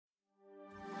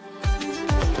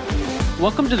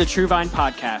Welcome to the True Vine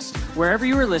Podcast. Wherever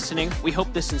you are listening, we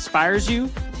hope this inspires you,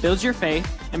 builds your faith,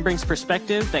 and brings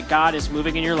perspective that God is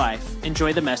moving in your life.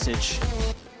 Enjoy the message.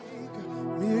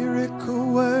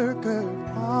 Miracle worker,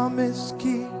 promise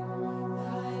keep.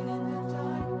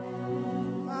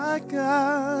 My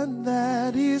God,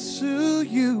 that is who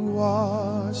you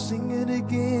are. Sing it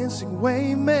again, sing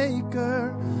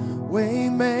Waymaker,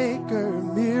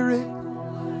 Waymaker, miracle.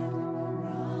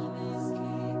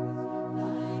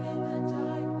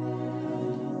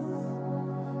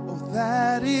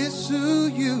 That is who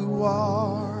you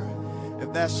are.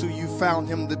 If that's who you found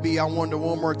him to be, I wonder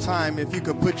one more time if you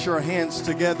could put your hands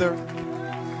together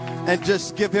and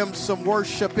just give him some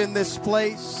worship in this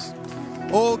place.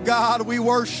 Oh God, we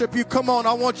worship you. Come on,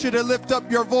 I want you to lift up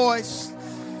your voice.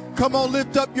 Come on,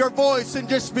 lift up your voice and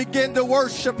just begin to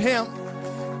worship him.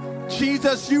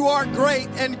 Jesus, you are great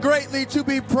and greatly to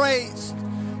be praised.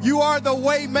 You are the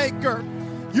way maker.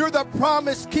 You're the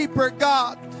promise keeper,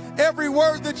 God. Every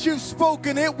word that you've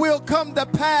spoken, it will come to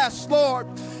pass, Lord.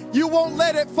 You won't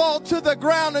let it fall to the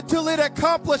ground until it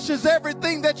accomplishes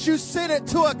everything that you sent it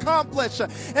to accomplish.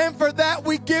 And for that,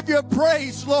 we give you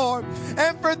praise, Lord.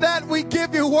 And for that, we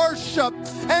give you worship.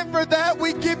 And for that,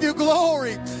 we give you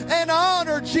glory and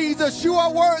honor, Jesus. You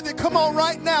are worthy. Come on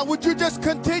right now. Would you just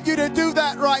continue to do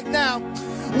that right now?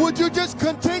 Would you just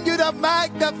continue to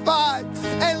magnify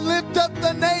and lift up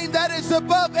the name that is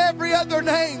above every other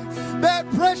name, that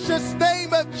precious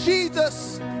name of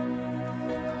Jesus?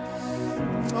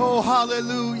 Oh,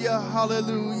 hallelujah,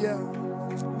 hallelujah.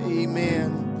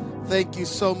 Amen. Thank you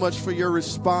so much for your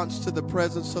response to the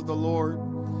presence of the Lord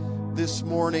this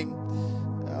morning.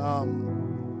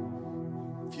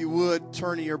 If you would,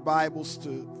 turn in your Bibles to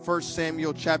 1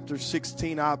 Samuel chapter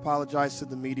 16. I apologize to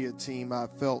the media team. I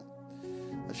felt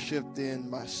a shift in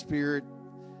my spirit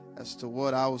as to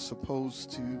what I was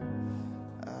supposed to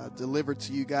deliver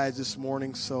to you guys this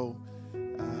morning. So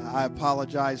I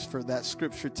apologize for that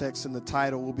scripture text in the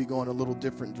title. We'll be going a little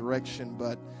different direction,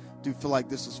 but I do feel like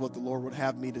this is what the Lord would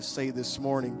have me to say this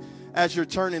morning. As you're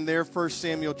turning there, 1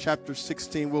 Samuel chapter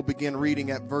 16, we'll begin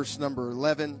reading at verse number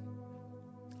 11.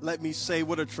 Let me say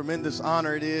what a tremendous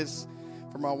honor it is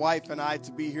for my wife and I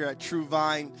to be here at True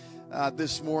Vine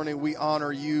this morning. We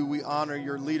honor you. We honor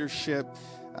your leadership.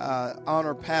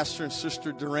 Honor Pastor and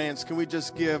Sister Durance. Can we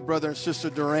just give Brother and Sister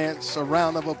Durance a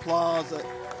round of applause,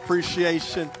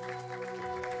 appreciation?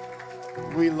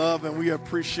 We love and we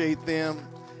appreciate them.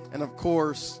 And of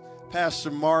course,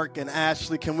 Pastor Mark and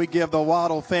Ashley. Can we give the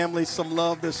Waddle family some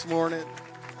love this morning?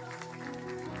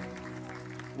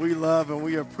 We love and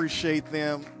we appreciate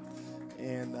them.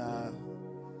 And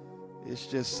it's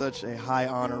just such a high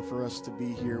honor for us to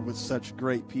be here with such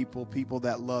great people, people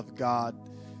that love God,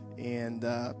 and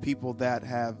people that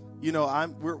have, you know,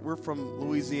 we're from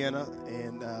Louisiana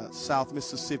and South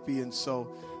Mississippi, and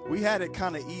so we had it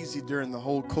kind of easy during the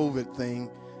whole COVID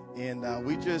thing, and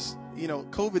we just, you know,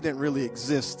 COVID didn't really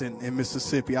exist in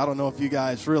Mississippi. I don't know if you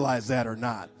guys realize that or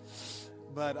not,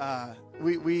 but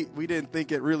we didn't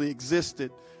think it really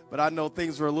existed, but I know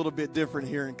things were a little bit different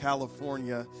here in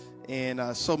California.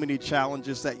 And so many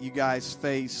challenges that you guys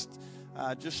faced,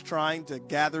 just trying to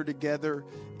gather together.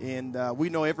 And we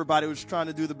know everybody was trying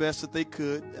to do the best that they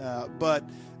could. But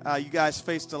you guys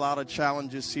faced a lot of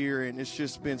challenges here. And it's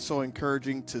just been so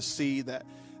encouraging to see that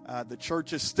the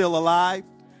church is still alive.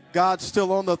 God's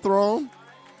still on the throne.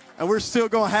 And we're still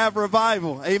going to have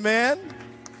revival. Amen.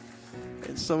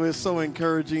 And so it's so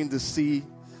encouraging to see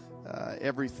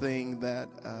everything that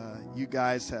you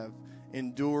guys have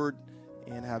endured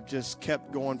and have just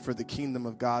kept going for the kingdom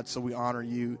of God. So we honor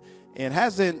you. And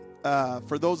hasn't,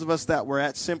 for those of us that were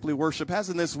at Simply Worship,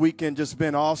 hasn't this weekend just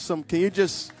been awesome? Can you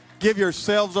just give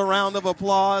yourselves a round of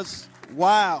applause?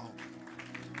 Wow.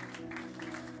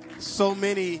 So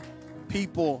many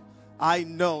people I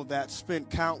know that spent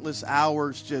countless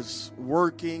hours just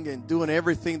working and doing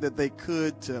everything that they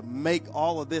could to make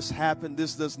all of this happen.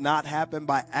 This does not happen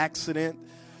by accident.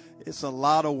 It's a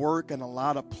lot of work and a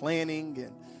lot of planning,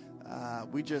 and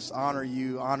we just honor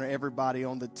you, honor everybody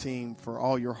on the team for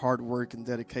all your hard work and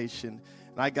dedication.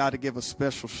 And I got to give a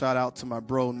special shout out to my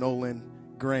bro, Nolan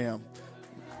Graham.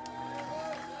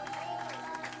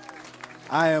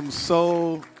 I am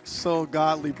so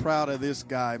godly proud of this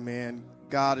guy, man.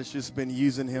 God has just been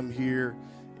using him here,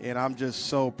 and I'm just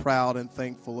so proud and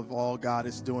thankful of all God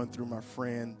is doing through my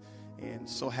friend, and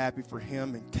so happy for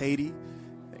him and Katie.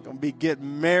 They're going to be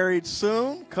getting married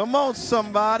soon. Come on,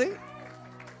 somebody.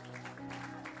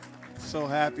 So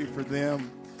happy for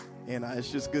them, and it's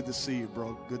just good to see you,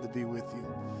 bro. Good to be with you.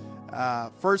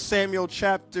 1 Samuel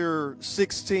chapter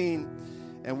 16,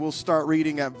 and we'll start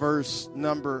reading at verse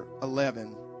number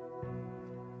 11.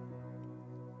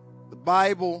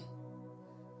 Bible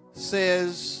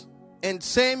says, and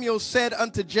Samuel said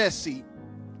unto Jesse,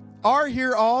 are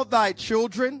here all thy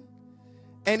children?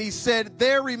 And he said,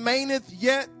 there remaineth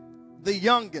yet the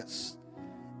youngest,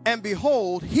 and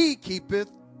behold, he keepeth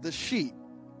the sheep.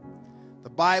 The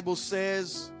Bible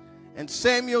says, and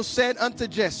Samuel said unto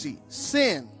Jesse,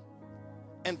 send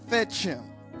and fetch him.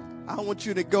 I want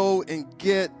you to go and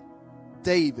get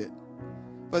David.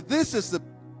 But this is the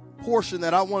portion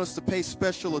that I want us to pay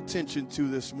special attention to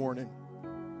this morning.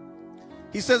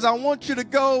 He says, I want you to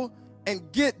go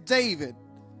and get David.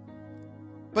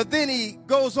 But then he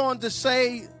goes on to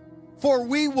say, for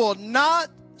we will not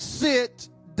sit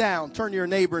down. Turn to your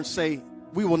neighbor and say,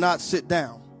 we will not sit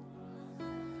down.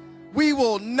 We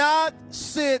will not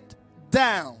sit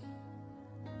down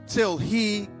till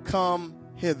he come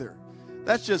hither.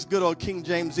 That's just good old King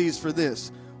James E's for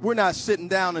this. We're not sitting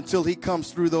down until he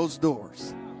comes through those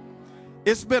doors.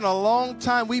 It's been a long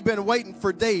time we've been waiting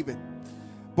for David.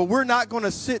 But we're not going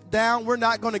to sit down. We're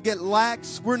not going to get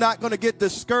lax. We're not going to get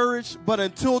discouraged. But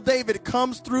until David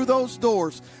comes through those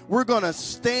doors, we're going to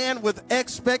stand with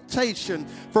expectation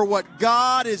for what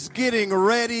God is getting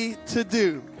ready to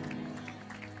do.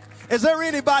 Is there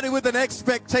anybody with an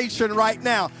expectation right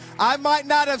now? I might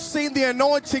not have seen the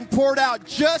anointing poured out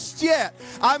just yet.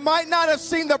 I might not have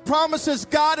seen the promises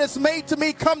God has made to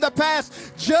me come to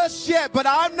pass just yet. But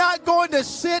I'm not going to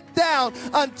sit down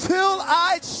until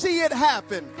I see it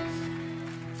happen.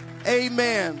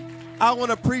 Amen. I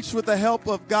want to preach with the help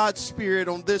of God's Spirit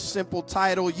on this simple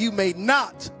title. You may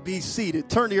not be seated.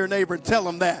 Turn to your neighbor and tell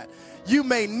them that. You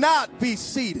may not be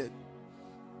seated.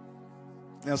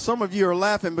 Now, some of you are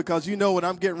laughing because you know what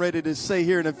I'm getting ready to say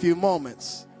here in a few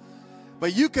moments.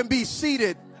 But you can be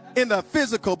seated in the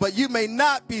physical, but you may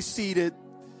not be seated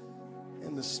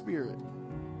in the spirit.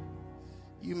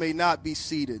 You may not be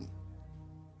seated.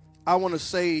 I want to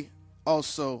say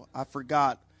also, I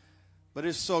forgot, but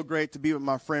it's so great to be with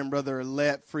my friend, Brother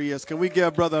Alette Frias. Can we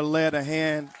give Brother Alette a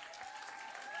hand?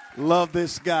 Love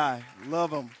this guy. Love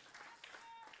him.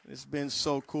 It's been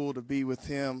so cool to be with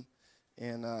him.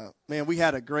 And, man, we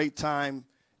had a great time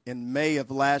in May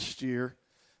of last year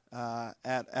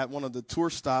at one of the tour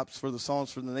stops for the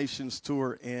Songs for the Nations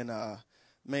tour. And,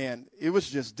 man, it was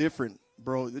just different,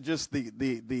 bro. Just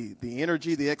the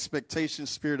energy, the expectation,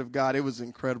 Spirit of God, it was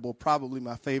incredible. Probably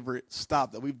my favorite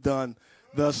stop that we've done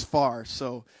thus far.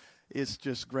 So it's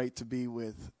just great to be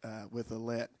with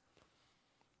Alette.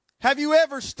 Have you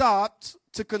ever stopped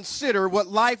to consider what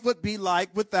life would be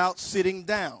like without sitting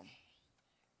down?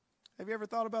 Have you ever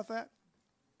thought about that?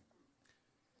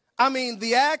 I mean,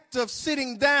 the act of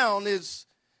sitting down is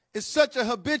such a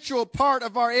habitual part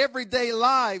of our everyday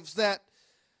lives that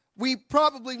we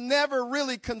probably never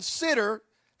really consider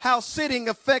how sitting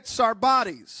affects our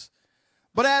bodies.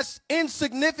 But as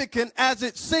insignificant as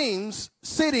it seems,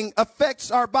 sitting affects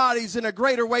our bodies in a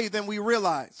greater way than we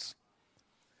realize.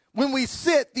 When we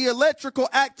sit, the electrical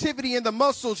activity in the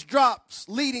muscles drops,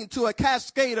 leading to a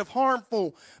cascade of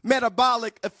harmful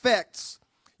metabolic effects.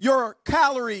 Your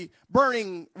calorie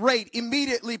burning rate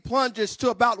immediately plunges to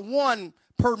about 1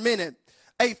 per minute,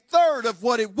 a third of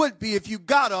what it would be if you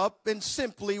got up and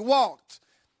simply walked.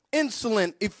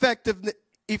 Insulin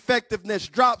effectiveness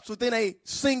drops within a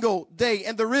single day,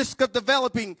 and the risk of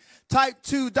developing type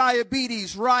 2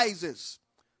 diabetes rises.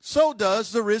 So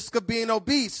does the risk of being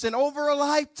obese. And over a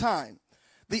lifetime,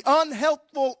 the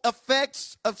unhealthful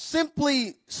effects of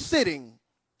simply sitting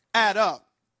add up.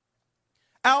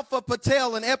 Alpha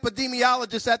Patel, an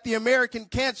epidemiologist at the American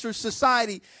Cancer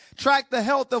Society, tracked the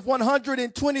health of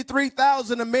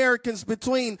 123,000 Americans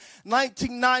between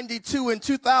 1992 and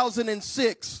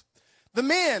 2006. The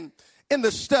men in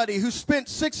the study who spent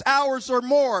 6 hours or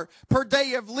more per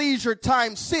day of leisure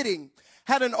time sitting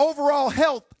had an overall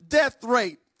death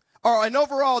rate about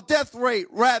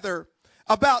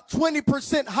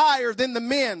 20% higher than the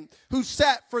men who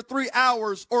sat for 3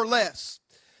 hours or less.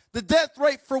 The death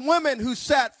rate for women who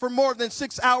sat for more than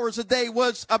 6 hours a day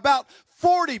was about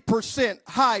 40%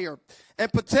 higher.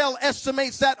 And Patel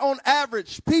estimates that on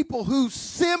average, people who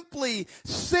simply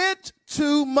sit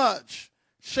too much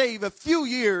shave a few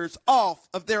years off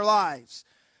of their lives.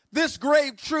 This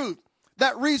grave truth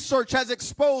that research has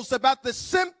exposed about the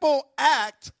simple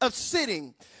act of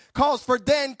sitting calls for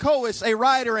Dan Kois, a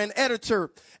writer and editor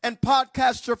and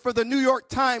podcaster for the New York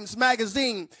Times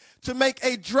Magazine, to make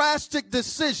a drastic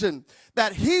decision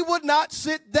that he would not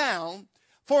sit down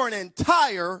for an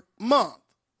entire month.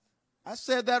 I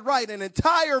said that right, an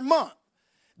entire month.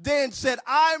 Dan said,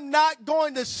 I'm not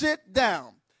going to sit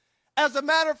down. As a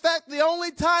matter of fact, the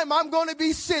only time I'm going to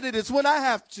be seated is when I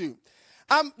have to.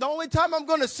 The only time I'm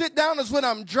going to sit down is when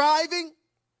I'm driving,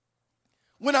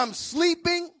 when I'm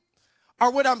sleeping,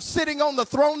 or when I'm sitting on the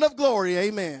throne of glory.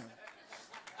 Amen.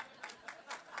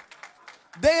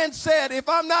 Dan said, if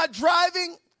I'm not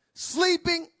driving,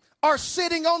 sleeping, or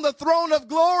sitting on the throne of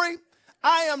glory,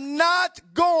 I am not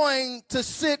going to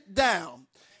sit down.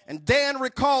 And Dan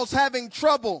recalls having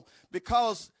trouble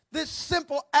because this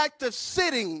simple act of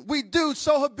sitting we do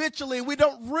so habitually, we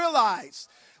don't realize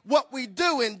what we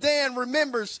do. And Dan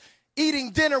remembers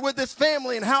eating dinner with his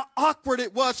family and how awkward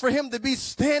it was for him to be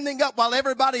standing up while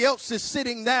everybody else is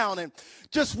sitting down. And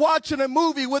just watching a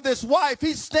movie with his wife,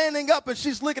 he's standing up and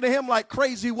she's looking at him like,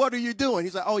 crazy, what are you doing?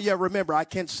 He's like, oh yeah, remember, I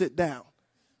can't sit down.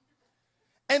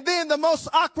 And then the most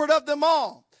awkward of them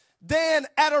all, Dan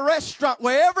at a restaurant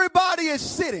where everybody is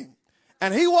sitting,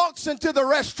 and he walks into the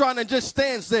restaurant and just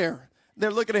stands there.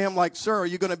 They're looking at him like, sir, are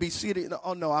you going to be seated?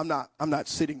 Oh no, I'm not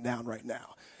sitting down right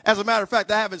now. As a matter of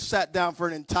fact, I haven't sat down for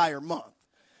an entire month.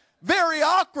 Very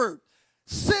awkward.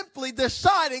 Simply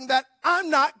deciding that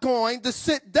I'm not going to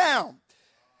sit down.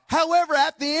 However,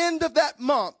 at the end of that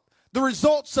month, the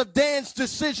results of Dan's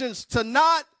decisions to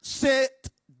not sit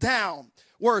down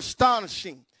were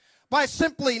astonishing. By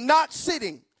simply not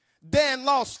sitting, Dan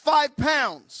lost 5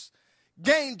 pounds,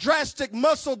 gained drastic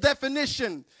muscle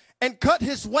definition, and cut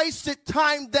his wasted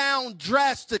time down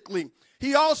drastically.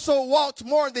 He also walked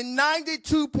more than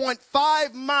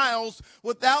 92.5 miles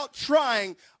without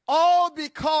trying, all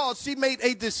because he made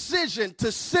a decision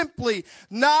to simply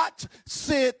not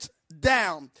sit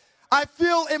down. I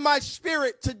feel in my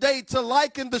spirit today to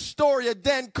liken the story of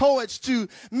Dan Coates to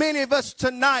many of us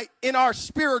tonight in our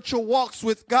spiritual walks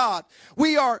with God.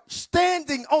 We are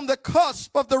standing on the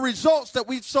cusp of the results that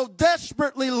we've so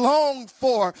desperately longed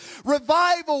for,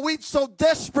 revival we've so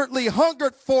desperately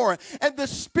hungered for, and the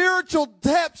spiritual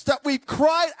depths that we've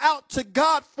cried out to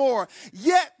God for.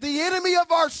 Yet the enemy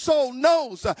of our soul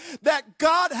knows that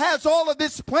God has all of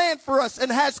this planned for us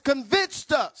and has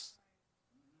convinced us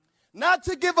not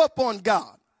to give up on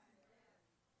God,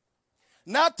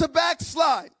 not to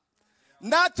backslide,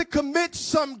 not to commit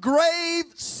some grave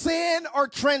sin or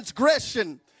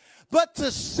transgression, but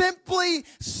to simply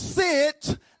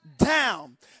sit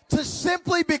down, to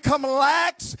simply become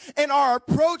lax in our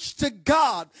approach to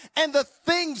God and the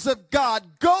things of God.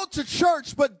 Go to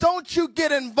church, but don't you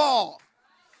get involved.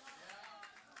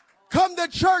 Come to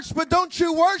church, but don't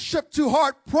you worship too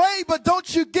hard. Pray, but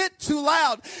don't you get too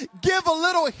loud. Give a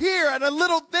little here and a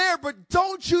little there, but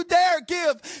don't you dare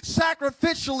give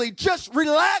sacrificially. Just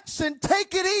relax and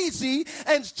take it easy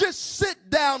and just sit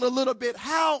down a little bit.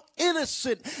 How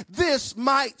innocent this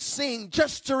might seem,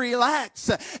 just to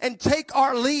relax and take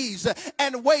our leaves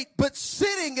and wait. But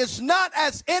sitting is not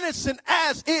as innocent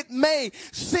as it may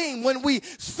seem. When we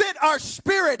sit our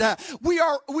spirit,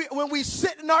 when we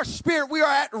sit in our spirit, we are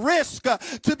at risk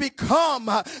to become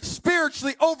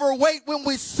spiritually overweight. When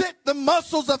we sit, the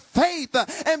muscles of faith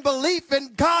and belief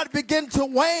in God begin to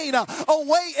wane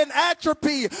away and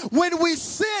atrophy. When we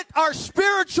sit, our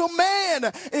spiritual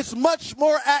man is much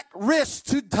more at risk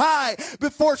to die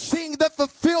before seeing the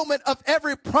fulfillment of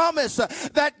every promise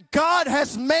that God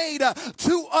has made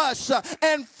to us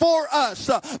and for us.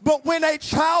 But when a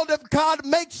child of God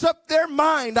makes up their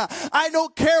mind, I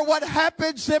don't care what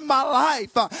happens in my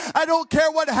life, I don't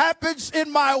care what happens in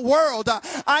my world,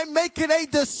 I'm making a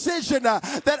decision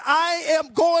that I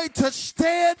am going to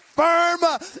stand firm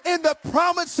in the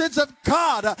promises of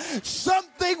God.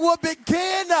 Something will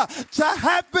begin to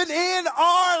happen in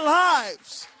our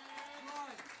lives.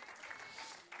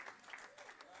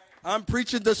 I'm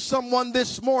preaching to someone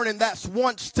this morning that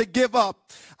wants to give up.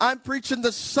 I'm preaching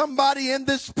to somebody in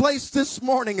this place this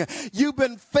morning. You've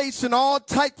been facing all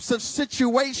types of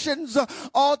situations,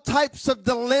 all types of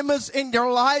dilemmas in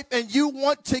your life, and you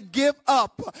want to give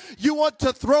up. You want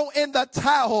to throw in the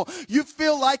towel. You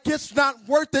feel like it's not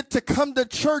worth it to come to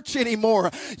church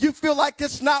anymore. You feel like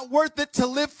it's not worth it to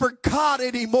live for God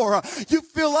anymore. You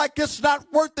feel like it's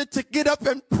not worth it to get up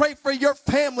and pray for your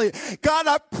family. God,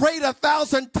 I prayed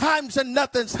 1,000 times and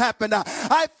nothing's happened.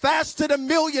 I fasted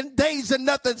 1,000,000 days and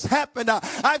nothing's happened.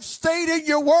 I've stayed in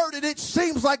your word and it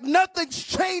seems like nothing's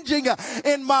changing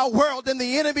in my world. And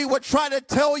the enemy would try to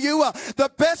tell you the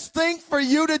best thing for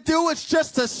you to do is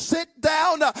just to sit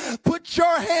down, put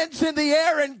your hands in the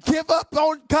air and give up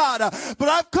on God. But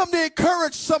I've come to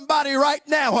encourage somebody right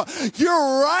now.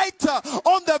 You're right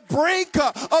on the brink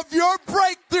of your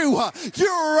breakthrough.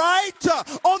 You're right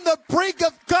on the brink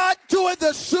of God doing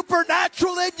the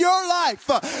supernatural in your life.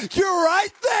 You're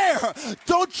right there.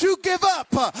 Don't you give up.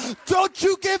 Don't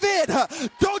you give in.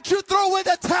 Don't you throw in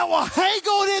the towel. Hang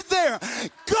on in there.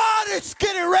 God is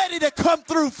getting ready to come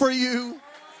through for you.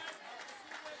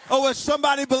 Oh, if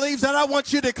somebody believes that, I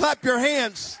want you to clap your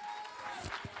hands.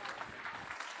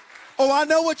 Oh, I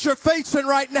know what you're facing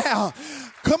right now.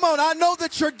 Come on, I know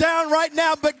that you're down right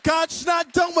now, but God's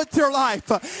not done with your life.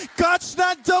 God's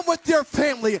not done with your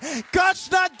family. God's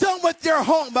not done with your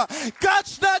home.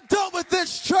 God's not done with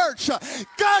this church.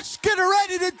 God's getting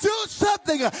ready to do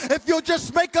something. If you'll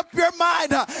just make up your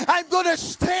mind, I'm going to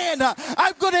stand.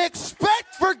 I'm going to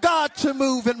expect for God to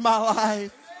move in my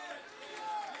life.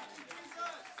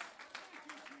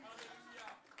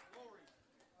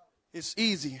 It's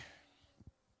easy.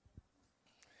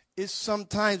 It's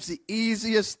sometimes the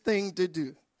easiest thing to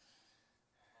do.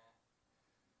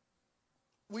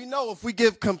 We know if we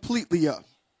give completely up,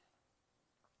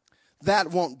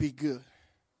 that won't be good.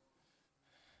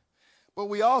 But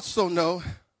we also know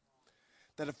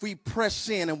that if we press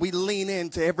in and we lean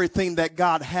into everything that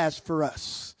God has for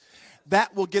us,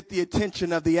 that will get the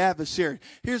attention of the adversary.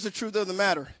 Here's the truth of the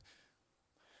matter.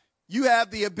 You have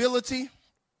the ability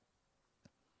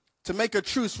to make a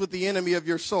truce with the enemy of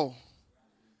your soul.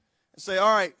 And say,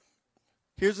 all right,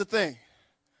 here's the thing.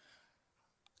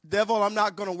 Devil, I'm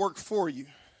not going to work for you,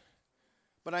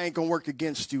 but I ain't going to work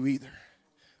against you either.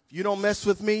 If you don't mess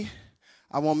with me,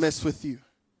 I won't mess with you.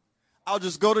 I'll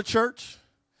just go to church.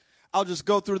 I'll just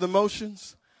go through the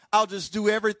motions. I'll just do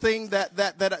everything that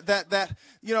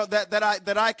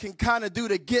I can kind of do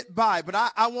to get by, but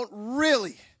I won't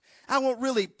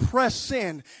really press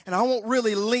in, and I won't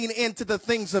really lean into the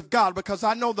things of God, because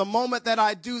I know the moment that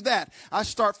I do that, I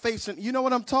start facing, you know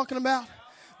what I'm talking about?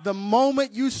 The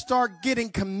moment you start getting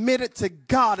committed to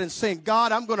God and saying,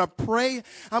 God, I'm going to pray,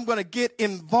 I'm going to get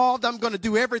involved, I'm going to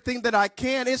do everything that I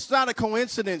can. It's not a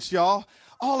coincidence, y'all.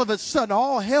 All of a sudden,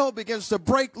 all hell begins to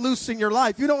break loose in your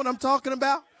life. You know what I'm talking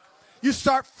about? You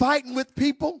start fighting with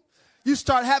people. You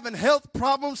start having health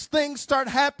problems. Things start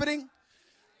happening.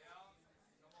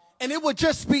 And it would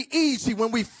just be easy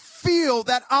when we feel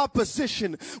that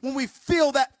opposition, when we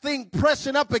feel that thing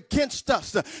pressing up against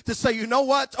us, to say, you know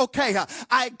what? Okay,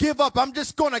 I give up. I'm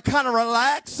just going to kind of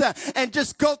relax and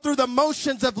just go through the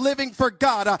motions of living for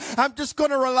God. I'm just going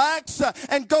to relax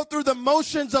and go through the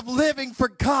motions of living for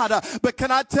God. But can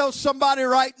I tell somebody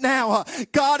right now,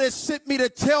 God has sent me to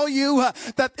tell you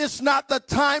that it's not the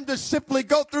time to simply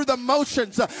go through the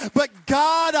motions, but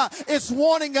God is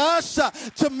wanting us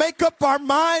to make up our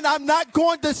mind. I'm not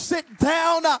going to sit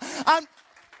down.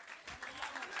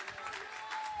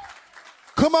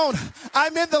 Come on,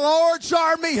 I'm in the Lord's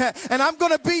army, and I'm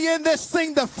going to be in this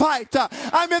thing to fight.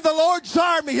 I'm in the Lord's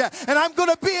army, and I'm going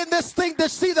to be in this thing to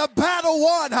see the battle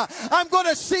won. I'm going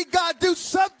to see God do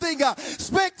something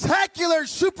spectacular,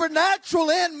 supernatural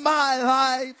in my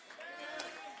life.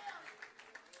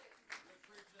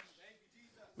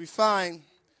 We find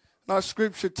in our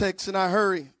scripture text, and I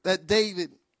hurry, that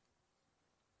David,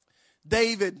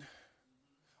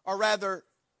 or rather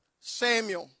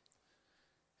Samuel,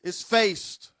 is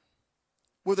faced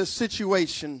with a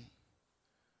situation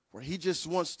where he just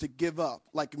wants to give up,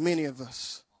 like many of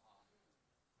us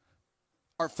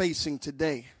are facing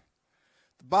today.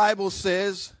 The Bible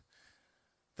says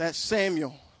that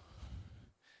Samuel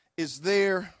is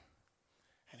there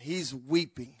and he's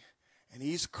weeping and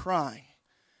he's crying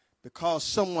because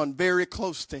someone very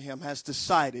close to him has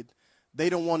decided they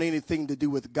don't want anything to do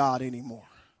with God anymore.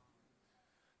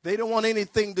 They don't want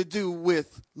anything to do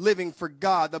with living for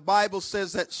God. The Bible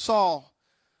says that Saul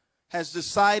has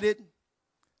decided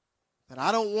that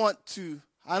I don't want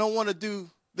to do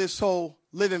this whole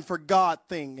living for God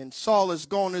thing. And Saul has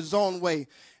gone his own way.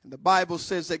 And the Bible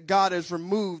says that God has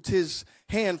removed his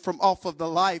hand from off of the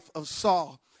life of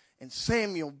Saul. And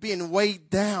Samuel, being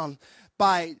weighed down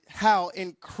by how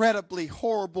incredibly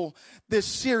horrible this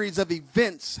series of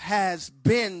events has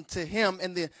been to him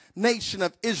and the nation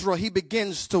of Israel, he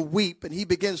begins to weep and he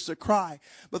begins to cry.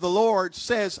 But the Lord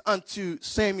says unto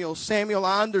Samuel, Samuel,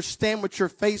 I understand what you're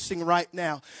facing right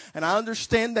now. And I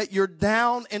understand that you're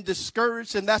down and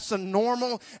discouraged, and that's a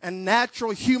normal and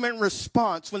natural human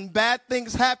response. When bad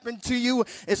things happen to you,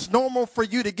 it's normal for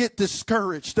you to get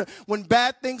discouraged. When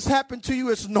bad things happen to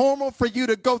you, it's normal for you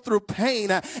to go through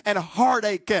pain and heartache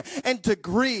and to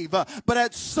grieve. But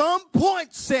at some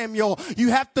point, Samuel, you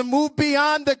have to move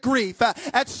beyond the grief.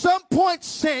 At some point,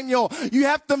 Samuel, you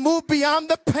have to move beyond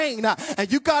the pain.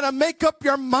 And you got to make up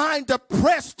your mind to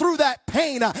press through that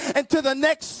pain and to the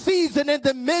next season and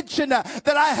dimension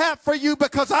that I have for you,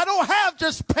 because I don't have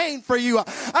just pain for you.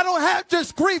 I don't have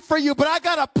just grief for you, but I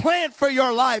got a plan for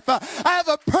your life. I have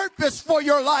a purpose for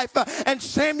your life. And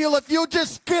Samuel, if you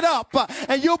just get up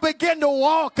and you'll begin to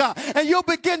walk and you'll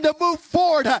begin to move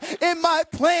forward in my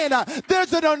plan,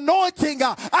 there's an anointing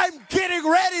I'm getting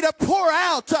ready to pour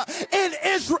out in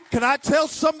Israel. Can I tell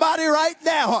somebody right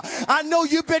now? I know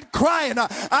you've been crying.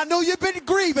 I know you've been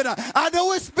grieving. I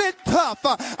know it's been tough.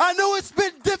 I know it's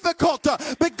been difficult.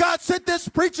 But God sent this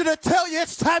preacher to tell you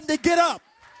it's time to get up.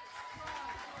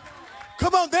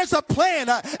 Come on, there's a plan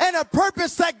and a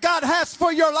purpose that God has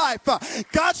for your life.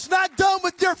 God's not done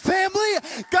with your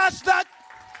family. God's not.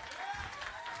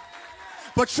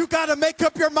 But you got to make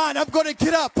up your mind. I'm going to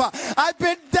get up. I've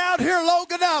been down here long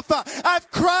enough. I've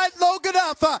cried long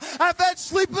enough. I've had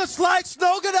sleepless nights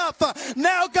long enough.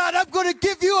 Now, God, I'm going to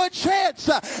give you a chance.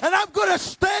 And I'm going to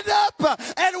stand up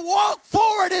and walk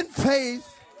forward in faith.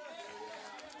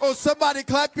 Oh, somebody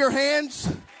clap your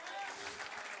hands.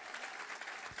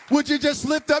 Would you just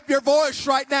lift up your voice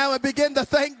right now and begin to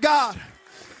thank God?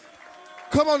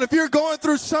 Come on, if you're going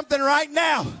through something right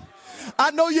now,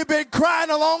 I know you've been crying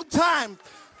a long time,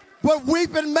 but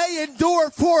weeping may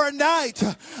endure for a night,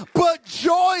 but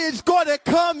joy is going to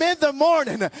come in the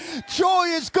morning. Joy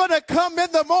is going to come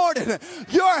in the morning.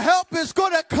 Your help is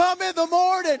going to come in the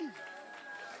morning.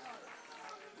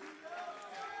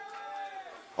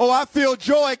 Oh, I feel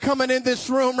joy coming in this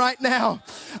room right now.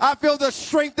 I feel the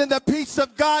strength and the peace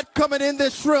of God coming in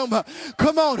this room.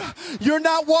 Come on, you're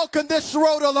not walking this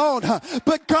road alone,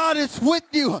 but God is with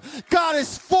you. God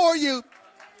is for you.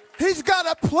 He's got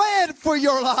a plan for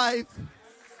your life.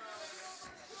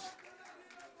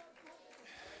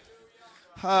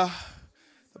 The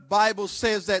Bible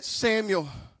says that Samuel,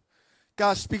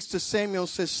 God speaks to Samuel,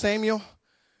 says, Samuel,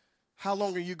 how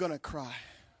long are you going to cry?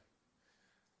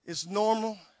 It's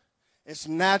normal. It's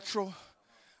natural.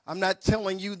 I'm not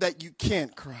telling you that you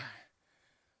can't cry.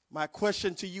 My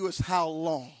question to you is how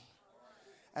long?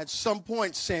 At some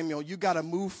point, Samuel, you got to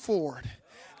move forward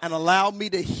and allow me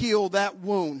to heal that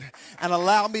wound and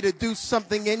allow me to do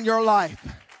something in your life.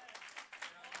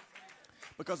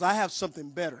 Because I have something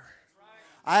better.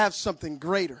 I have something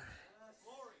greater.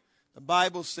 The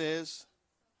Bible says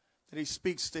that he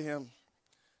speaks to him.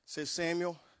 Says,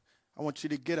 Samuel, I want you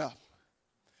to get up.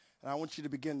 And I want you to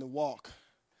begin to walk.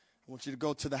 I want you to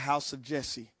go to the house of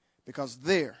Jesse, because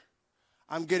there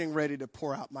I'm getting ready to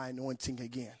pour out my anointing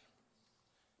again.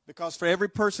 Because for every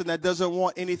person that doesn't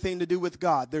want anything to do with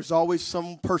God, there's always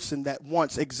some person that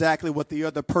wants exactly what the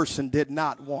other person did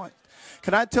not want.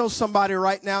 Can I tell somebody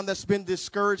right now that's been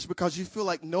discouraged because you feel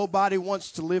like nobody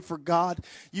wants to live for God?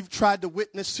 You've tried to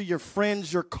witness to your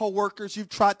friends, your coworkers. You've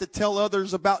tried to tell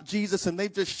others about Jesus and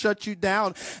they've just shut you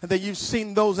down. And then you've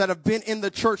seen those that have been in the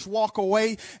church walk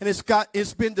away, and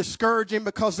it's been discouraging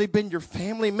because they've been your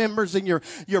family members and your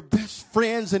best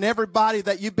friends and everybody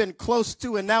that you've been close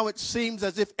to. And now it seems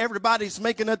as if everybody's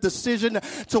making a decision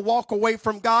to walk away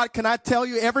from God. Can I tell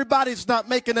you, everybody's not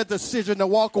making a decision to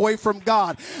walk away from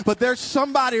God, but there's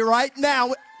somebody right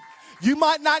now. You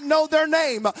might not know their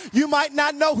name. You might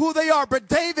not know who they are, but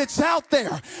David's out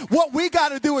there. What we got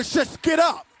to do is just get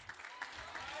up.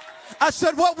 I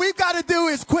said, what we've got to do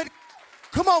is quit.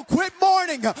 Come on, quit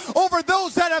mourning over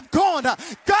those that have gone.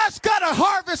 God's got a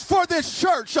harvest for this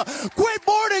church. Quit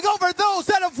mourning over those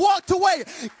that have walked away.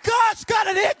 God's got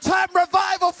an end-time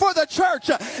revival for the church.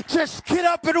 Just get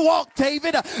up and walk,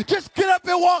 David. Just get up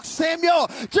and walk, Samuel.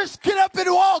 Just get up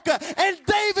and walk. And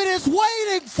David is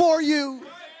waiting for you.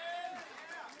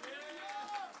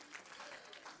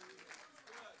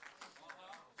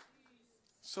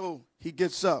 So he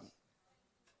gets up.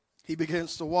 He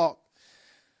begins to walk.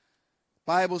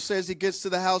 Bible says he gets to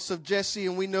the house of Jesse,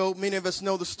 and we know, many of us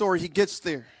know the story. He gets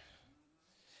there,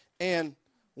 and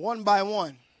one by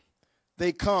one,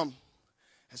 they come.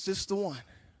 Is this the one?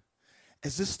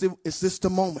 Is this the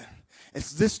moment?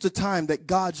 Is this the time that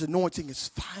God's anointing is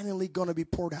finally going to be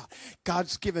poured out?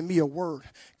 God's given me a word.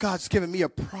 God's given me a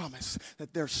promise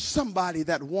that there's somebody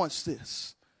that wants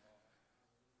this.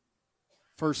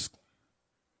 First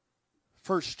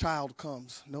child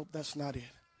comes. Nope, that's not it.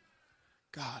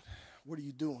 God, what are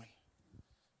you doing?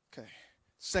 Okay.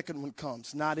 Second one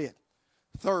comes. Not it.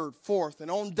 Third, fourth, and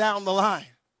on down the line.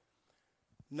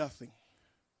 Nothing.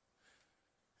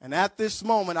 And at this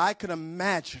moment, I can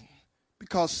imagine,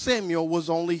 because Samuel was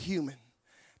only human,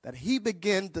 that he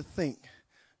began to think,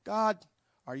 God,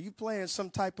 are you playing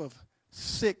some type of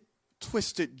sick,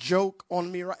 twisted joke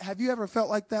on me? Have you ever felt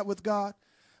like that with God?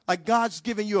 Like God's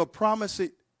giving you a promise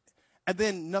and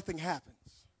then nothing happens.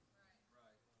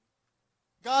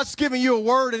 God's giving you a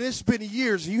word, and it's been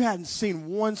years, and you hadn't seen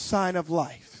one sign of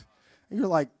life. And you're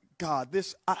like, God,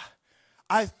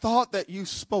 I thought that you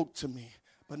spoke to me,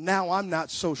 but now I'm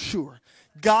not so sure.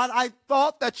 God, I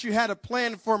thought that you had a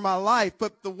plan for my life,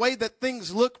 but the way that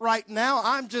things look right now,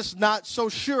 I'm just not so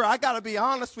sure. I got to be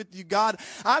honest with you, God.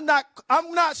 I'm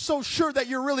not so sure that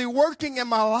you're really working in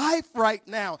my life right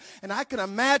now. And I can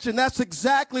imagine that's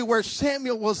exactly where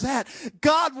Samuel was at.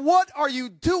 God, what are you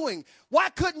doing? Why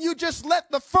couldn't you just let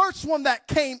the first one that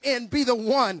came in be the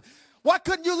one? Why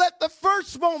couldn't you let the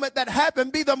first moment that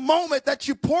happened be the moment that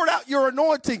you poured out your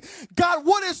anointing? God,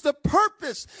 what is the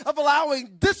purpose of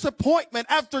allowing disappointment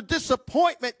after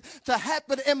disappointment to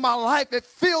happen in my life? It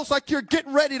feels like you're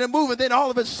getting ready to move, and then all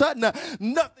of a sudden,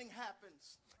 nothing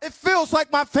happens. It feels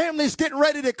like my family's getting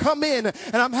ready to come in,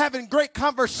 and I'm having great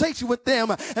conversation with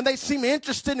them, and they seem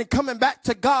interested in coming back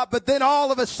to God, but then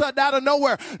all of a sudden, out of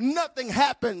nowhere, nothing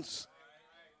happens.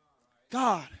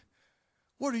 God,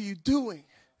 what are you doing?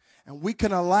 And we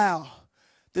can allow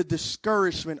the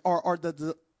discouragement or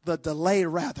the delay,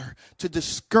 rather, to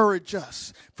discourage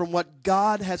us from what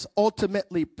God has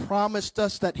ultimately promised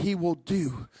us that he will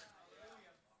do.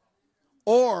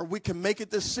 Or we can make a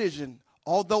decision,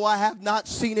 although I have not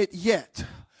seen it yet,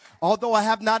 although I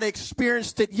have not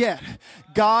experienced it yet,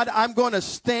 God, I'm going to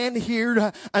stand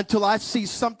here until I see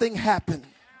something happen.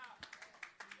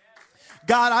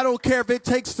 God, I don't care if it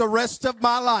takes the rest of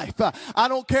my life. I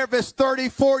don't care if it's 30,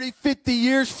 40, 50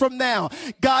 years from now.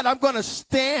 God, I'm going to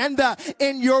stand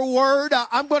in your word.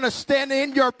 I'm going to stand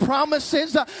in your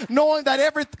promises, knowing that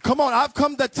come on, I've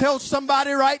come to tell somebody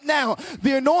right now,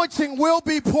 the anointing will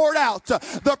be poured out.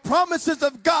 The promises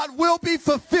of God will be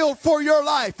fulfilled for your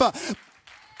life.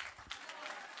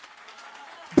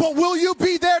 But will you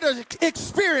be there to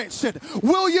experience it?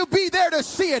 Will you be there to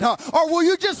see it? Or will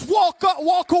you just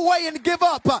walk away and give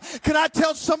up? Can I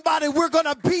tell somebody we're going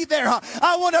to be there?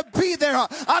 I want to be there.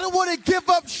 I don't want to give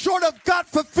up short of God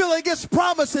fulfilling his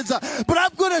promises. But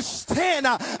I'm going to stand.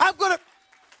 I'm going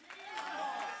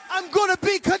to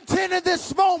be content in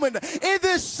this moment, in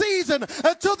this season,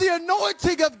 until the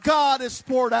anointing of God is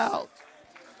poured out.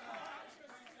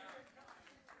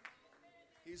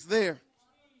 He's there.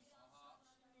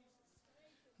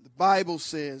 Bible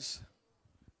says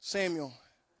Samuel's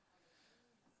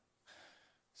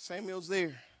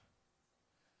there.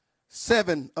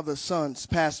 7 of the sons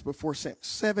passed before Samuel.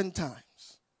 7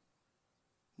 times.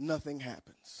 Nothing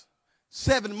happens.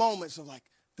 7 moments of like,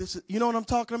 this is, you know what I'm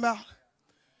talking about?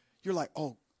 You're like,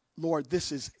 oh, Lord,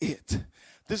 this is it.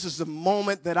 This is the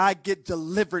moment that I get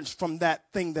deliverance from that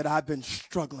thing that I've been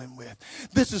struggling with.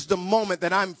 This is the moment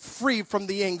that I'm free from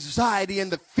the anxiety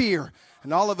and the fear.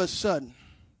 And all of a sudden,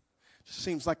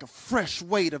 seems like a fresh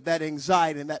weight of that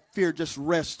anxiety and that fear just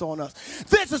rests on us.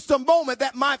 This is the moment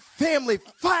that my family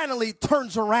finally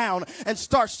turns around and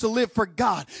starts to live for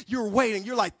God. You're waiting.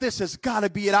 You're like, this has got to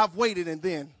be it. I've waited, and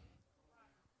then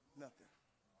nothing.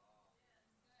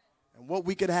 And what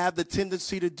we could have the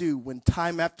tendency to do when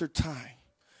time after time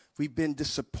we've been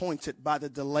disappointed by the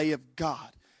delay of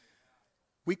God,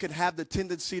 we could have the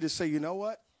tendency to say, you know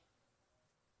what?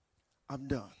 I'm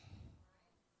done.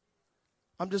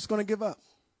 I'm just going to give up.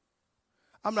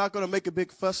 I'm not going to make a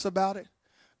big fuss about it.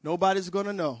 Nobody's going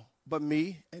to know but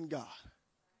me and God.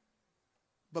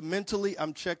 But mentally,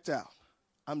 I'm checked out.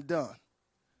 I'm done.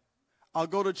 I'll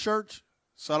go to church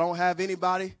so I don't have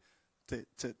anybody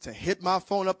to hit my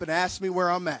phone up and ask me where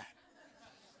I'm at.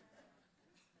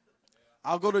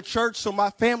 I'll go to church so my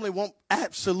family won't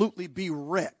absolutely be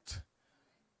wrecked.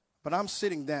 But I'm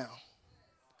sitting down.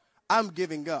 I'm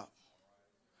giving up.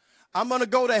 I'm going to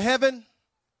go to heaven.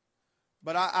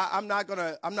 But I'm not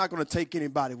gonna take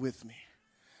anybody with me.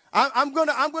 I'm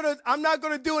not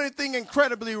gonna do anything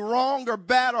incredibly wrong or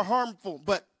bad or harmful.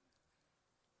 But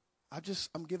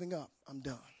I'm giving up. I'm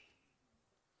done.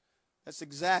 That's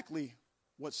exactly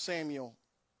what Samuel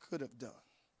could have done.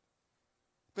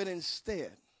 But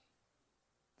instead,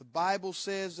 the Bible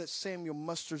says that Samuel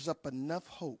musters up enough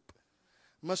hope,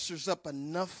 musters up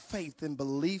enough faith and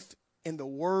belief in the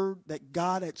word that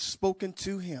God had spoken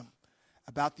to him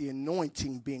about the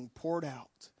anointing being poured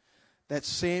out, that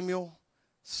Samuel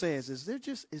says,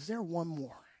 is there one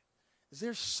more?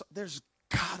 There's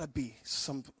gotta be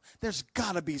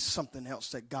something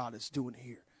else that God is doing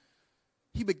here.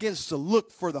 He begins to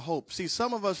look for the hope. See,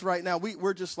 some of us right now,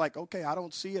 we're just like, okay, I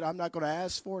don't see it. I'm not going to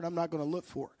ask for it. I'm not going to look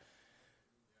for it.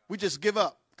 We just give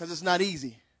up because it's not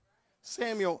easy.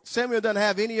 Samuel doesn't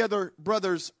have any other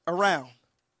brothers around.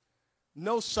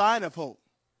 No sign of hope.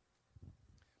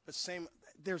 But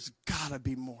there's got to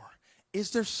be more.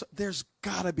 There's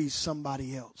got to be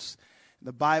somebody else.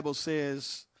 The Bible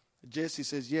says Jesse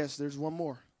says, yes, there's one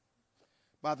more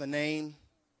by the name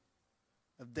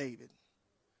of David.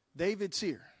 David's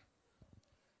here,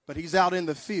 but he's out in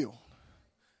the field.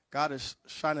 God is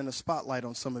shining a spotlight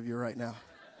on some of you right now.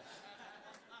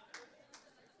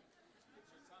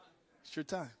 It's your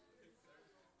time.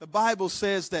 The Bible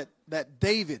says that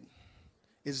David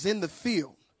is in the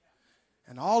field,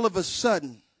 and all of a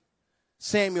sudden,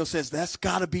 Samuel says, that's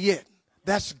got to be it.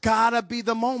 That's got to be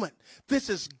the moment. This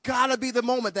has got to be the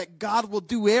moment that God will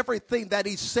do everything that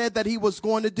he said that he was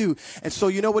going to do. And so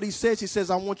you know what he says? He says,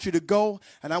 I want you to go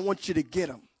and I want you to get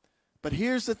him. But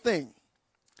here's the thing.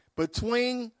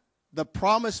 Between the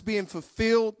promise being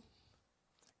fulfilled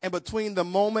and between the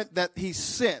moment that he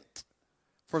sent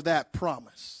for that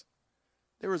promise,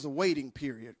 there was a waiting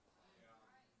period.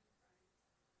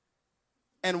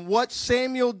 And what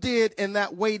Samuel did in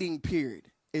that waiting period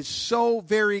is so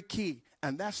very key.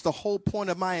 And that's the whole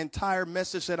point of my entire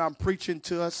message that I'm preaching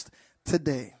to us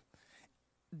today.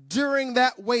 During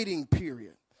that waiting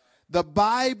period, the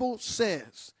Bible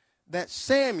says that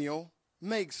Samuel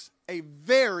makes a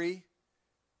very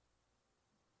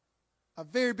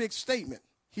big statement.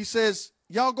 He says,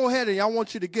 y'all go ahead and I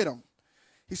want you to get him.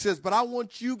 He says, but I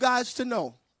want you guys to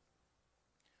know,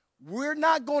 we're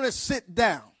not going to sit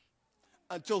down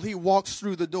until he walks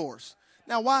through the doors.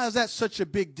 Now, why is that such a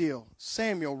big deal?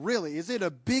 Samuel, really, is it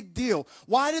a big deal?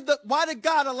 Why did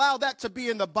God allow that to be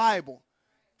in the Bible?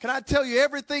 Can I tell you,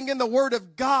 everything in the Word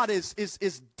of God is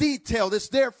detailed. It's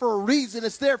there for a reason.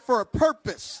 It's there for a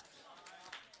purpose.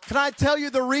 Can I tell you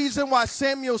the reason why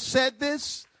Samuel said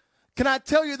this? Can I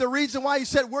tell you the reason why he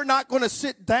said we're not going to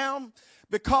sit down?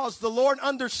 Because the Lord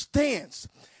understands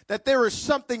that there is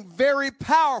something very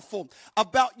powerful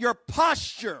about your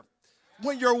posture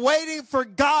when you're waiting for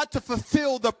God to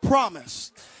fulfill the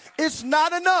promise. It's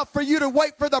not enough for you to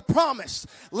wait for the promise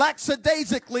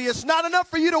lackadaisically. It's not enough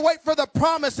for you to wait for the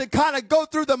promise and kind of go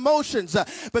through the motions.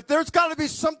 But there's got to be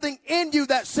something in you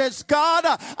that says, God,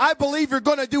 I believe you're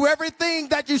going to do everything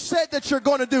that you said that you're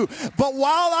going to do. But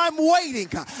while I'm waiting,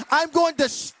 I'm going to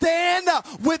stand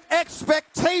with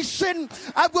expectation.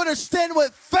 I'm going to stand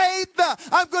with faith.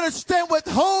 I'm going to stand with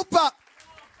hope.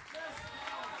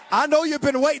 I know you've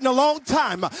been waiting a long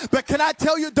time, but can I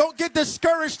tell you, don't get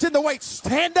discouraged in the wait.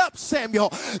 Stand up,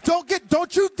 Samuel.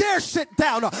 Don't you dare sit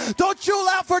down. Don't you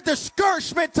allow for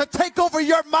discouragement to take over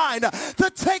your mind,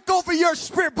 to take over your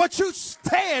spirit, but you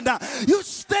stand on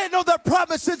the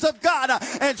promises of God.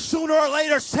 And sooner or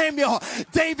later, Samuel,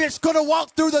 David's going to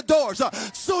walk through the doors.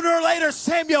 Sooner or later,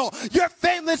 Samuel, your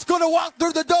family's going to walk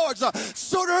through the doors.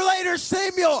 Sooner or later,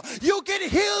 Samuel, you'll get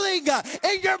healing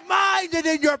in your mind and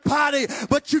in your body,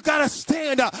 but you got to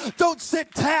stand. Don't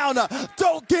sit down.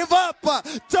 Don't give up.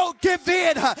 Don't give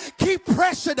in. Keep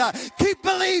pressing. Keep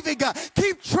believing.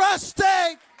 Keep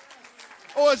trusting.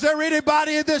 Or is there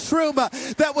anybody in this room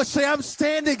that would say, I'm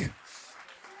standing?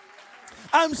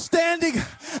 I'm standing.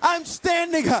 I'm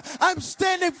standing. I'm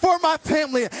standing for my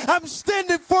family. I'm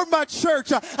standing for my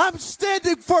church. I'm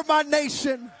standing for my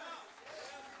nation.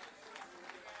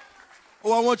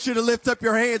 Oh, I want you to lift up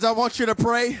your hands. I want you to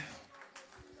pray.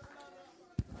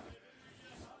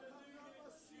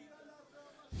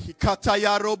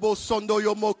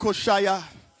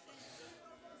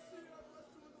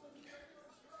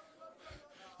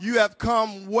 You have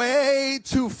come way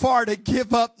too far to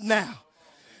give up now.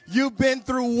 You've been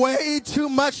through way too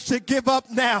much to give up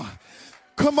now.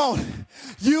 Come on.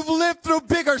 You've lived through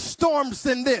bigger storms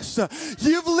than this.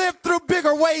 You've lived through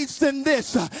bigger waves than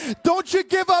this. Don't you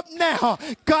give up now.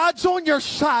 God's on your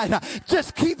side.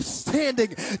 Just keep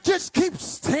standing. Just keep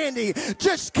standing.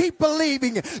 Just keep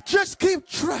believing. Just keep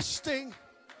trusting.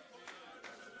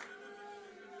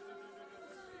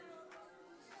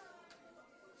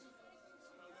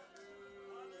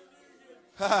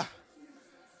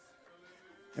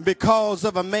 And because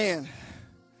of a man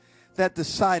that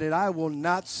decided, I will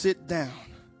not sit down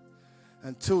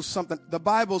until something, the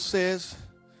Bible says,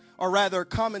 or rather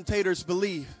commentators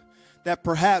believe, that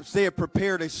perhaps they had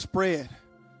prepared a spread.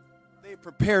 They had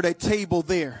prepared a table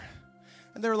there.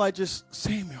 And they're like, just,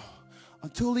 Samuel,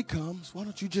 until he comes, why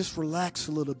don't you just relax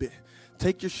a little bit?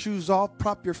 Take your shoes off,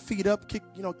 prop your feet up, kick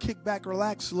back,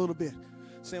 relax a little bit.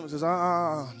 Samuel says,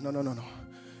 no.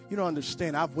 You don't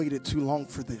understand. I've waited too long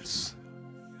for this.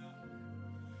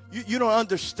 You don't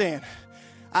understand.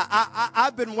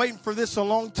 I've been waiting for this a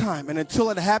long time. And until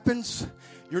it happens,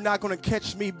 you're not going to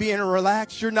catch me being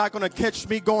relaxed. You're not going to catch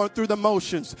me going through the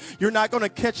motions. You're not going to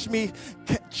catch me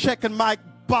checking my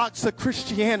box of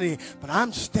Christianity. But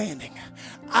I'm standing.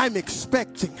 I'm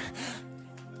expecting.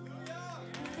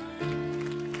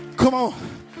 Come on.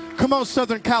 Come on,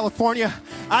 Southern California.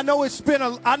 I know it's been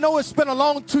a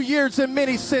long 2 years in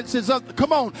many senses.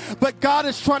 Come on. But God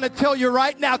is trying to tell you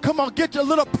right now, come on, get a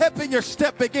little pep in your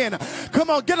step again. Come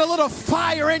on, get a little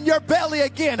fire in your belly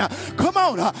again. Come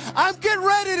on. I'm getting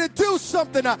ready to do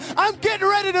something. I'm getting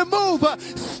ready to move.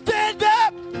 Stand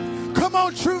up. Come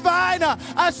on, True Vine.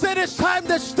 I said it's time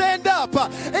to stand up.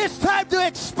 It's time to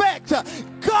expect.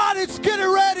 God is getting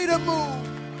ready to move.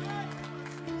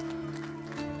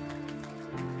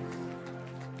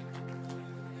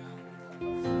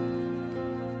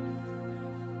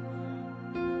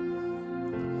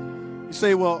 You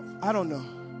say, well, I don't know.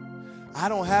 I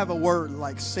don't have a word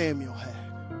like Samuel had.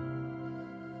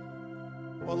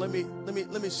 Well, let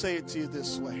me say it to you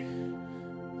this way.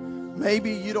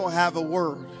 Maybe you don't have a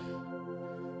word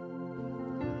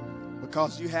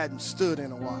because you hadn't stood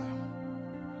in a while.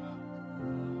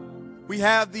 We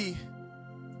have the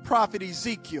prophet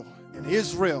Ezekiel, and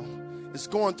Israel is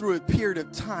going through a period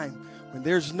of time when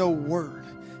there's no word.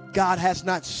 God has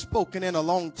not spoken in a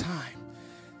long time.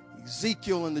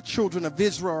 Ezekiel and the children of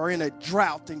Israel are in a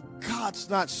drought, and God's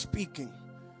not speaking.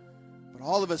 But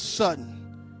all of a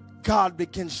sudden, God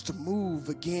begins to move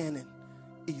again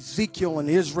in Ezekiel and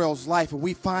Israel's life. And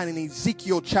we find in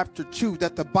Ezekiel chapter 2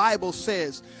 that the Bible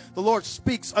says, the Lord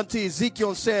speaks unto Ezekiel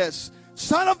and says,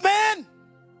 Son of man,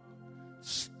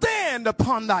 stand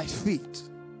upon thy feet.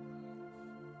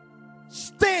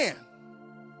 Stand,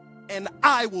 and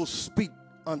I will speak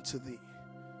unto thee.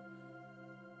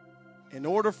 In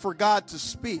order for God to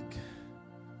speak,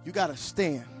 you got to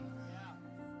stand.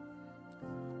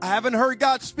 I haven't heard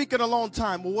God speak in a long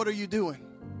time. Well, what are you doing?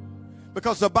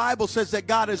 Because the Bible says that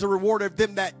God is a rewarder of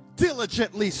them that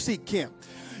diligently seek him.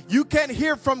 You can't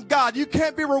hear from God. You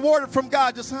can't be rewarded from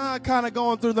God just kind of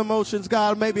going through the motions.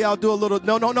 God, maybe I'll do a little.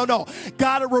 No.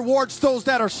 God rewards those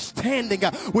that are standing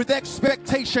with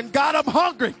expectation. God, I'm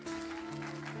hungry.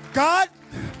 God,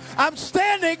 I'm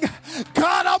standing.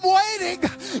 God, I'm waiting.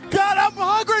 God, I'm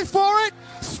hungry for it.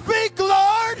 Speak,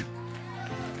 Lord.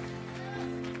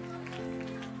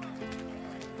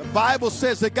 The Bible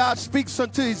says that God speaks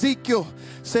unto Ezekiel,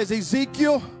 says,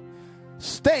 Ezekiel,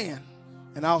 stand,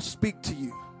 and I'll speak to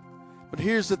you. But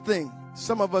here's the thing.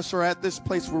 Some of us are at this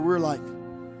place where we're like,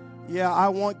 yeah, I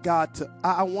want God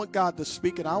to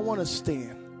speak, and I want to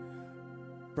stand.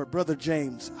 But Brother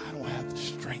James, I don't have the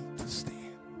strength to stand.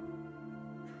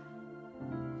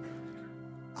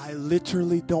 I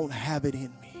literally don't have it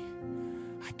in me.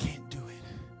 I can't do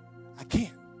it. I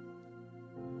can't.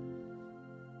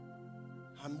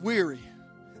 I'm weary.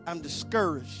 I'm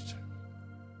discouraged.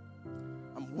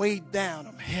 I'm weighed down.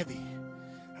 I'm heavy.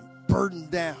 I'm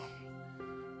burdened down.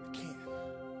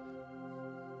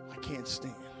 I can't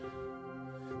stand.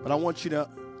 But I want you to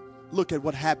look at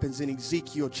what happens in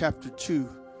Ezekiel chapter 2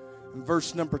 and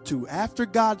verse number 2. After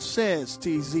God says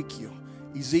to Ezekiel,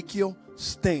 Ezekiel,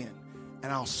 stand,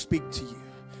 and I'll speak to you.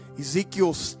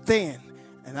 Ezekiel, stand,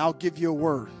 and I'll give you a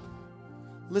word.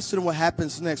 Listen to what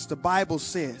happens next. The Bible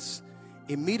says,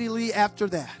 immediately after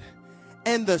that,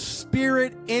 and the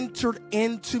Spirit entered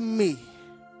into me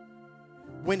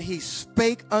when he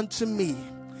spake unto me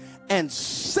and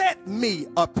set me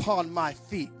upon my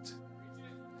feet.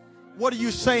 What are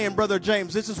you saying, Brother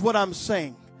James? This is what I'm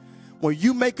saying. When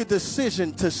you make a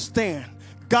decision to stand,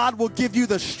 God will give you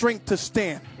the strength to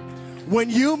stand. When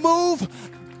you move,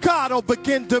 God will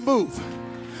begin to move.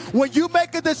 When you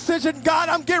make a decision, God,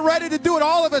 I'm getting ready to do it,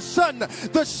 all of a sudden,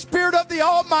 the Spirit of the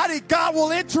Almighty God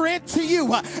will enter into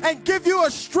you and give you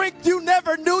a strength you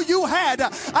never knew you had.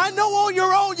 I know on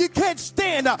your own you can't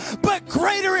stand, but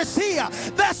greater is He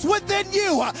that's within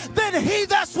you than he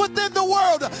that's within the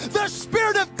world. The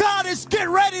Spirit of God is getting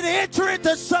ready to enter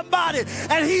into somebody,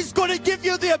 and He's going to give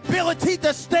you the ability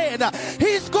to stand.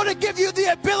 He's going to give you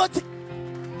the ability.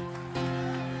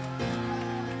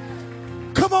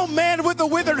 Come on, man with a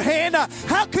withered hand.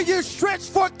 How can you stretch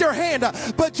forth your hand?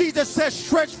 But Jesus says,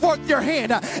 stretch forth your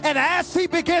hand. And as he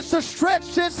begins to stretch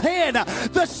his hand,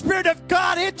 the Spirit of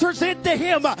God enters into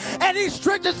him, and he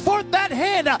stretches forth that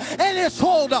hand and his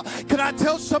hold. Can I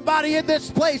tell somebody in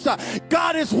this place,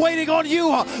 God is waiting on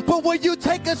you, but when you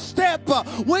take a step,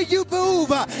 when you move,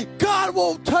 God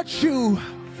will touch you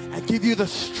and give you the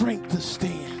strength to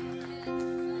stand.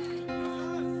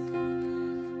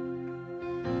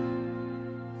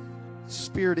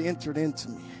 Spirit entered into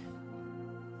me,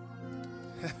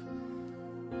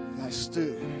 and I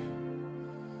stood.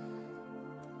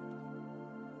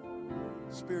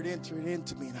 Spirit entered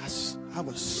into me, and I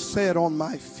was set on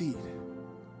my feet.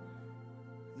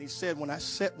 And He said, when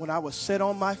I was set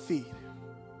on my feet,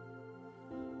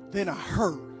 then I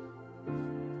heard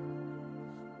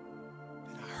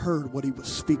what He was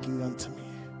speaking unto me.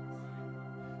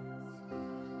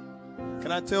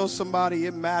 Can I tell somebody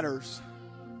it matters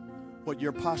what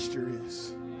your posture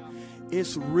is?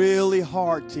 It's really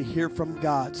hard to hear from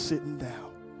God sitting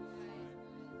down.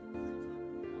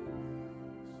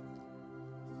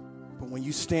 But when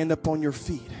you stand up on your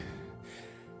feet,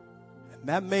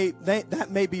 that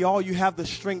may be all you have the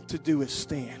strength to do is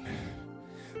stand.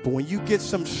 But when you get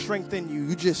some strength in you,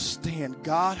 you just stand.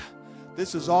 God,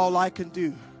 this is all I can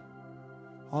do.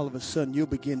 All of a sudden, you'll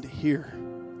begin to hear.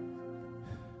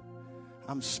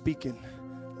 I'm speaking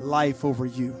life over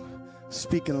you.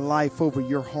 Speaking life over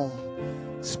your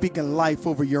home. Speaking life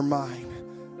over your mind.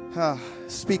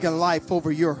 Speaking life over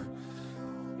your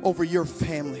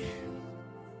family.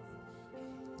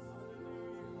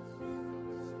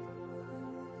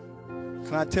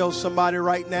 Can I tell somebody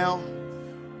right now?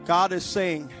 God is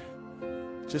saying,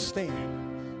 just stand.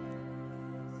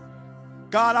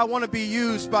 God, I want to be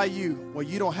used by you. Well,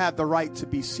 you don't have the right to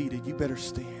be seated. You better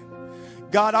stand.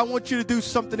 God, I want you to do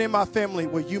something in my family.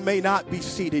 Well, you may not be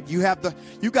seated. You got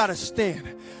to stand.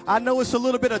 I know it's a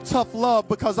little bit of tough love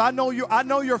because I know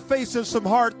you're facing some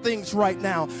hard things right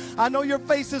now. I know you're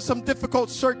facing some difficult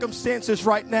circumstances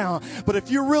right now. But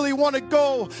if you really want to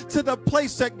go to the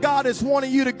place that God is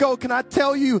wanting you to go, can I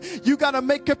tell you, you got to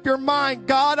make up your mind.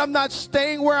 God, I'm not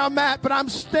staying where I'm at, but I'm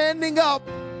standing up.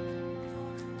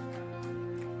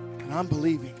 And I'm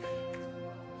believing.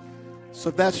 So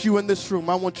if that's you in this room,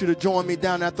 I want you to join me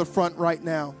down at the front right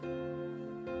now.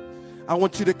 I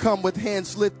want you to come with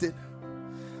hands lifted.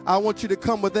 I want you to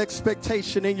come with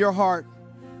expectation in your heart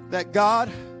that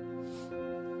God,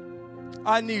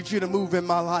 I need you to move in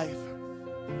my life.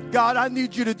 God, I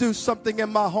need you to do something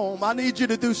in my home. I need you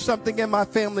to do something in my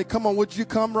family. Come on, would you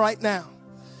come right now?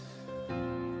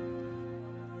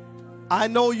 I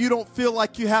know you don't feel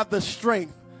like you have the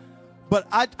strength. But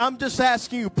I'm just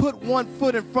asking you, put one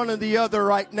foot in front of the other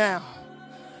right now.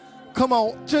 Come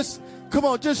on, just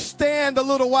stand a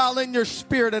little while in your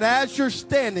spirit. And as you're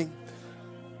standing,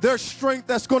 there's strength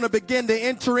that's going to begin to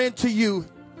enter into you.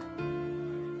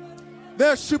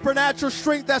 There's supernatural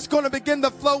strength that's going to begin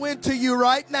to flow into you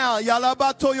right now. In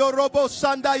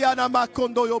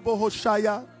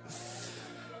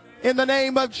the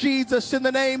name of Jesus, in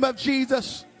the name of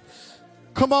Jesus.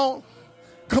 Come on.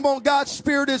 Come on, God's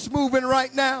Spirit is moving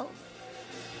right now.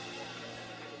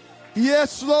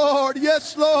 Yes, Lord.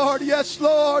 Yes, Lord. Yes,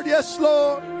 Lord. Yes,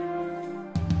 Lord.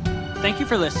 Thank you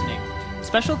for listening.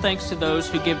 Special thanks to those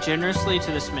who give generously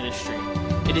to this ministry.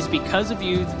 It is because of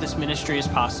you that this ministry is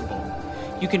possible.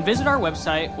 You can visit our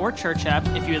website or church app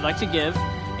if you would like to give.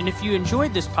 And if you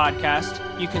enjoyed this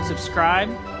podcast, you can subscribe,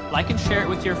 like and share it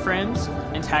with your friends,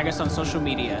 and tag us on social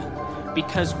media.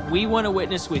 Because we want to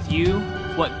witness with you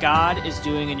what God is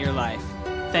doing in your life.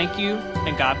 Thank you,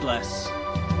 and God bless.